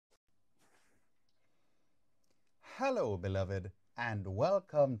Hello, beloved, and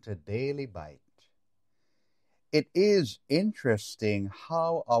welcome to Daily Bite. It is interesting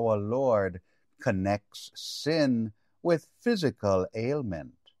how our Lord connects sin with physical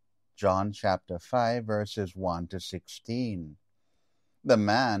ailment. John chapter 5, verses 1 to 16. The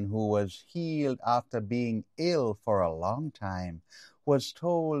man who was healed after being ill for a long time was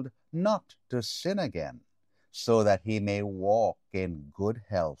told not to sin again, so that he may walk in good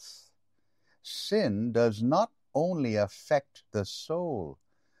health. Sin does not only affect the soul,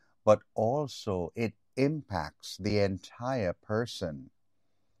 but also it impacts the entire person.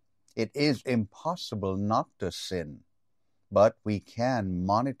 It is impossible not to sin, but we can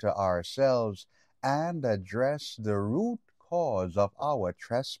monitor ourselves and address the root cause of our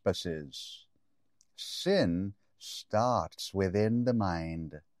trespasses. Sin starts within the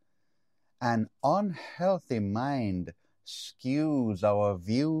mind. An unhealthy mind skews our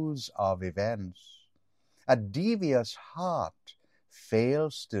views of events. A devious heart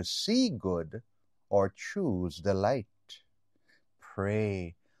fails to see good or choose the light.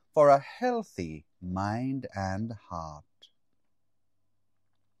 Pray for a healthy mind and heart.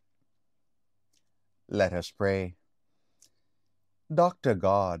 Let us pray. Dr.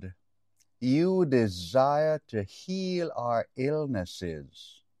 God, you desire to heal our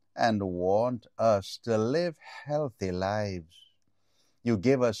illnesses and want us to live healthy lives. You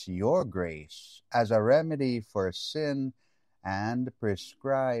give us your grace as a remedy for sin and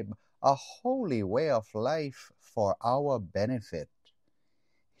prescribe a holy way of life for our benefit.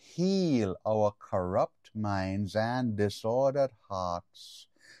 Heal our corrupt minds and disordered hearts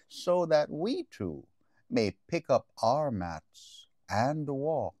so that we too may pick up our mats and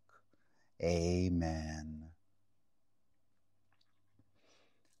walk. Amen.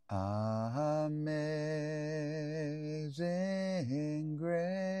 Amazing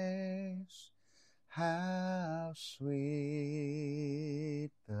grace, how sweet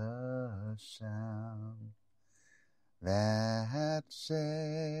the sound that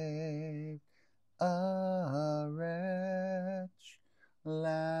saved a wretch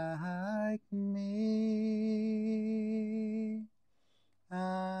like me.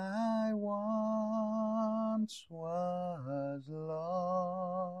 I once was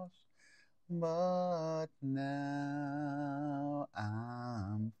lost, but now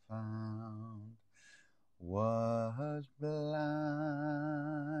I'm found. Was blind,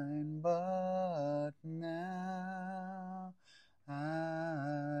 but now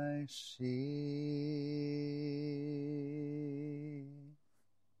I see.